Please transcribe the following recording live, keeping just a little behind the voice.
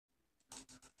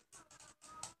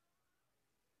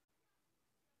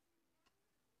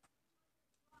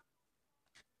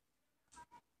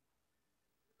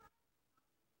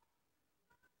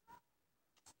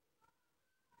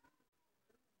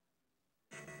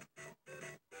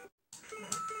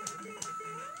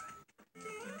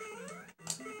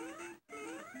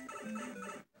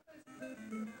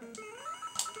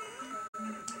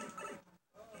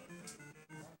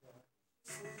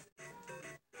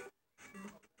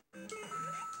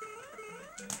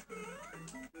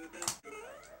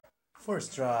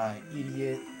First try,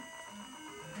 idiot.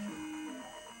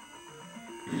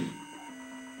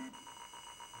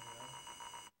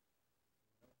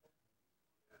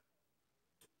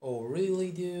 Oh,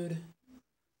 really, dude?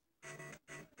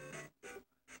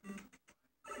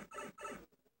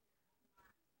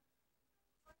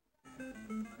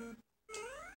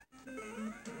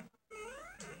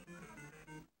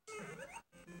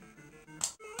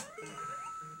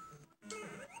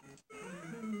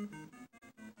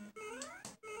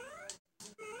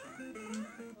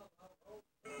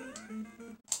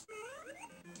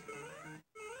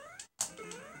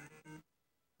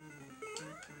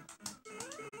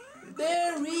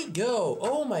 There we go!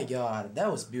 Oh my god,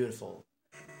 that was beautiful.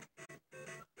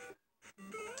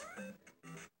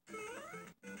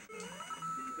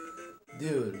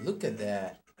 Dude, look at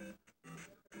that.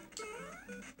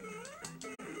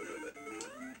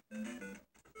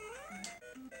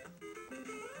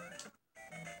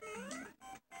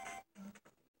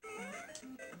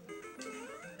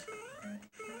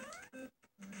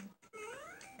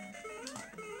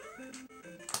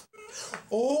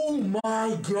 Oh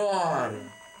my god!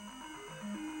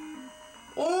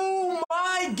 Oh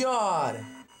my god!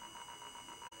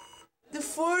 The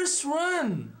first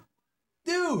run!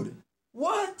 Dude,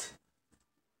 what?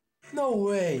 No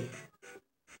way.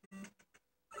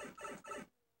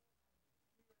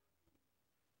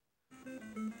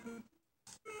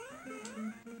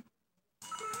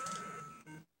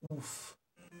 Oof.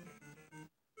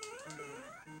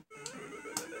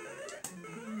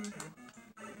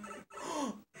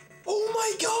 Oh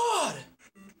my god!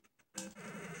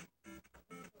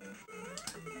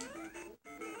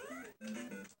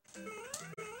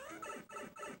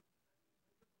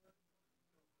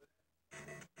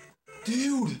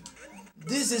 Dude,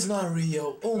 this is not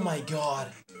real. Oh my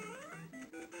god.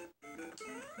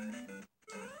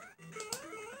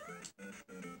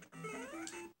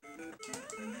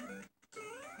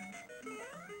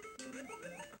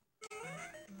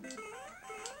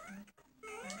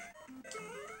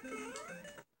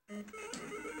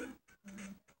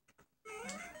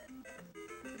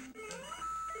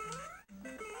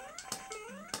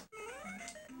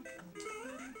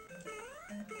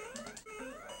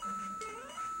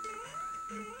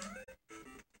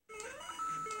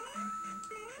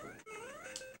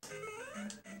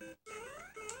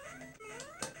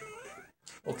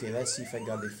 Okay, let's see if I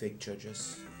got the fake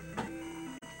judges.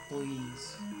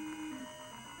 Please.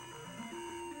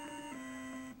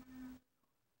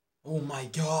 Oh my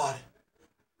god.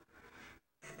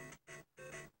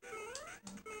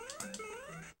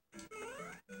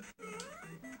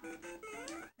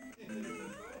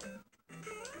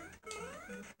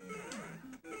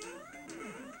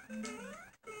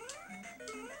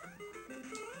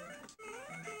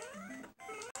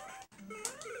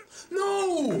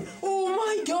 No! Oh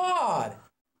my god!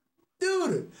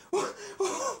 Dude!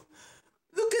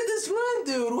 Look at this run,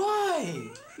 dude! Why?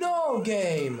 No,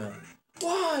 game!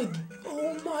 Why?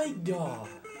 Oh my god!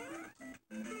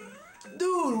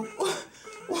 Dude!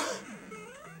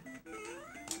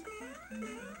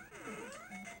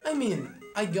 I mean,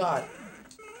 I got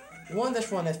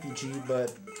 1-1 FPG,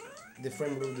 but the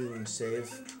frame rule didn't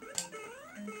save.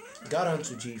 Got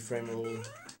onto G frame rule.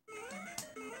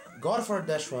 Got for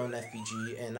 -1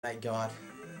 FPG, and I got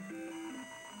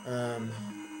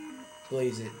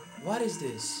Blaze it. What is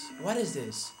this? What is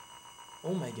this?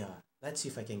 Oh my god. Let's see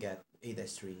if I can get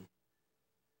A-3.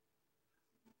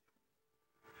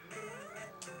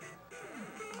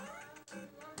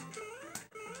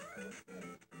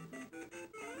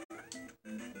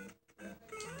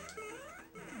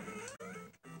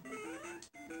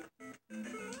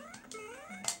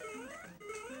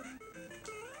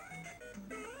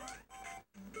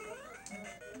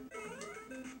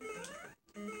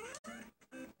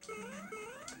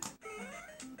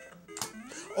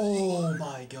 Oh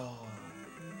my god.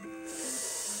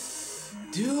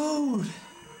 Dude!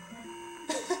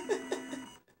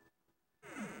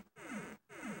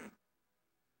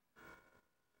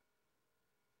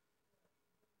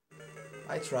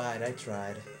 I tried. I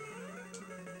tried.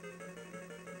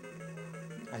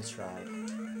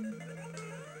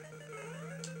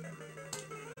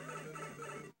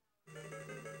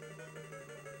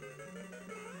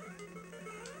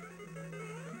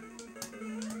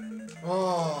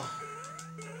 Oh.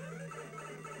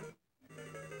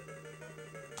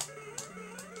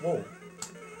 Whoa.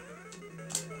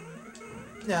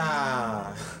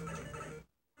 Nah.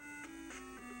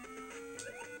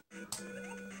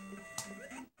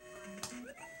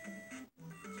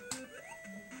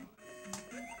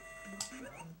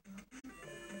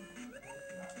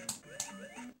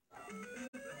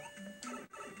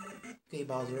 Okay,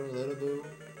 Bowser, little boo.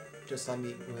 Just let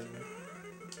me win.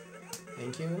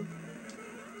 Thank you.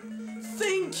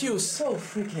 Thank you so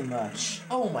freaking much.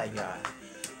 Oh my god.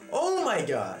 Oh my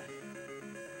god.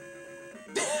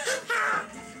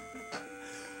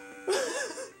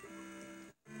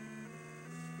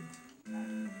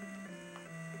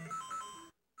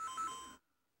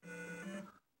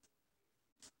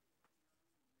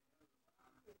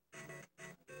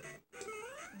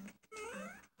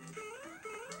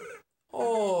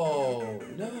 Oh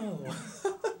no.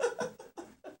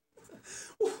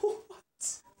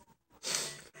 What?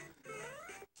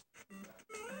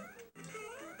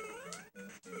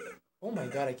 Oh my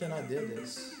god, I cannot do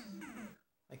this.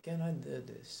 I cannot do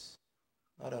this.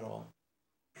 Not at all.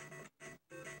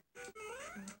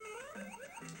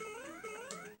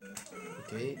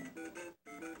 Okay.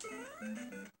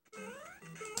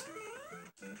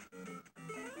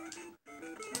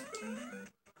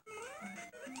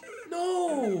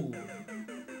 No!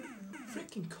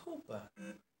 Freaking Copa.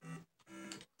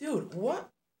 Dude, what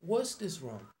was this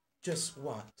wrong? Just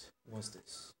what was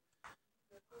this?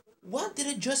 What did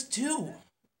it just do?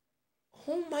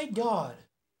 Oh my god.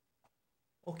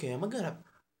 Okay, I'm gonna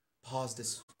pause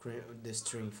this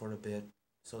stream for a bit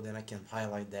so then I can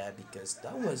highlight that because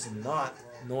that was not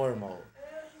normal.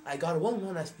 I got 1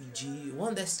 FPG,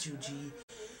 1 S2G,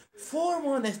 4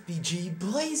 FPG,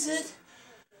 blaze it,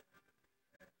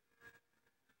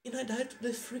 and I died to the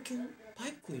freaking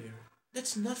pipe clear.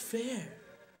 That's not fair.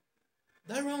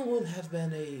 That round would have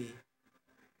been a...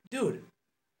 Dude,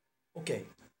 okay.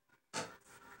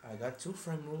 I got 2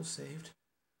 frame rules saved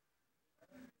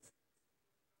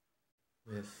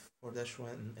with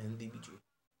 4-1 and BBG.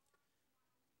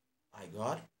 I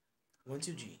got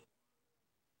 1-2G.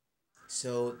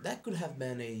 So that could have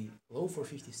been a low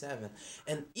 457.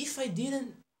 And if I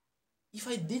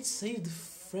did save the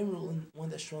frame rule in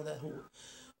 1-1 that whole...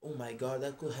 Oh my god,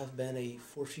 that could have been a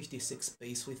 456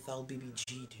 pace without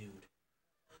BBG, dude.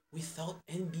 Without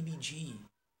any BBG.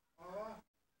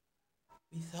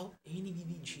 Without any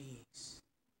BBGs.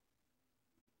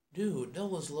 Dude, that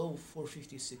was low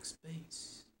 456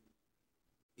 pace.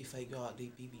 If I got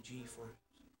the BBG for...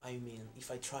 I mean,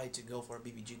 if I tried to go for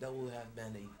BBG, that would have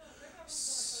been a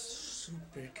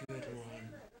super good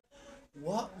one.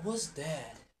 What was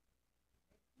that?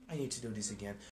 I need to do this again.